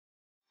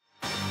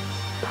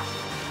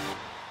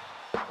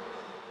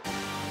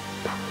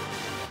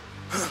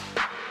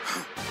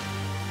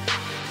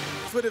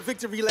for the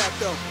victory lap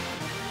though.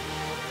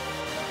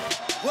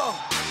 Whoa,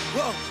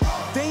 whoa.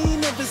 They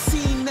ain't never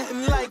seen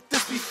nothing like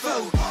this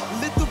before.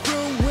 Lit the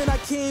room when I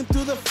came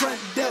through the front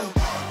door.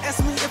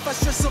 Ask me if I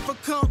stress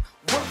overcome,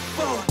 what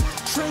for?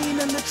 Train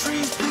in the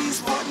trees,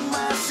 please pardon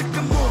my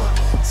sycamore.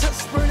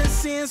 Touch burning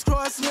sands,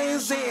 cross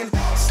lands and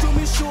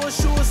stormy shore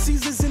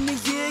seasons in the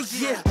year,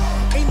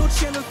 yeah. Ain't no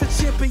challenge for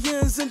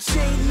champions and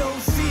chain no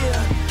fear.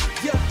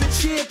 Yup, the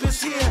champ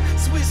is here,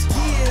 switch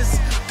gears.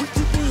 We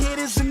keeping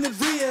haters in the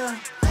rear.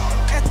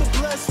 At the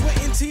blood,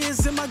 sweat and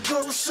tears and my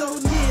goal so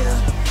near.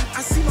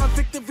 I see my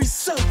victory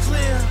so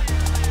clear.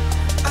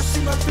 I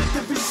see my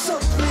victory so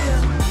clear.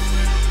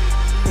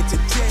 And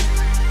today,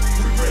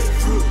 we break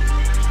through.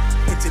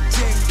 And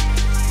today,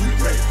 we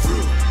break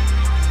through.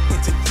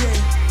 And today,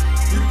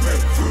 we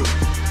break through.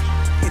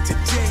 And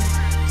today,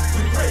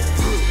 we break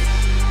through.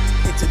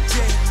 And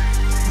today,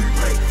 we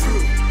break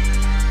through.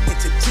 And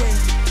today,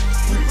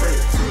 we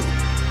break through.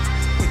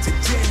 And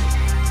today,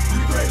 we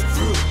break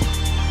through.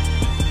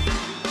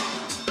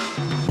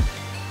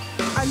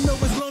 I know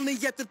it's lonely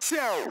at the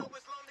top,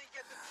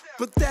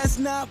 but that's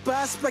not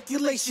by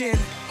speculation.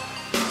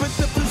 But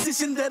the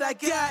position that I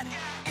got,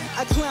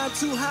 I climb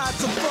too high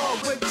to fall,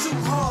 way too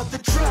hard to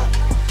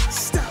drop.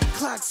 Stop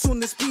clocks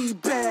on the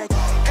speed bag.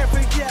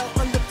 Every out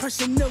under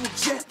pressure, no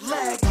jet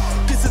lag.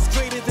 This is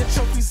greater than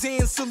trophies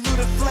and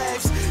saluted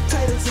flags.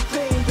 Titles of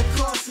fame, the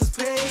cost is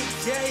paid.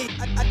 Yay,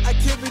 I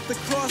carried the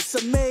cross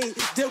I made.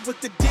 Deal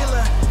with the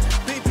dealer,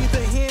 baby,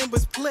 the hand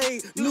was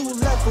played. New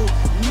level,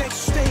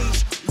 next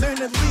stage. Learn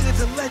to lead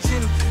as a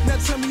legend. Now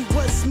tell me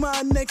what's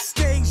my next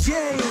stage,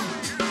 yeah.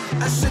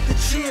 I said the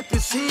champ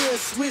is here,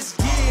 switch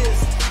gears.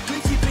 We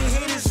keeping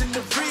haters in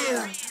the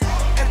rear.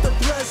 At the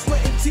blood,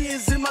 sweat and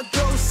tears and my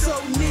goal so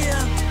near.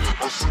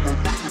 I see my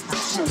victory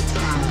so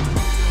clear.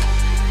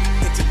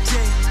 And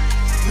today,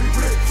 we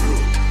break through.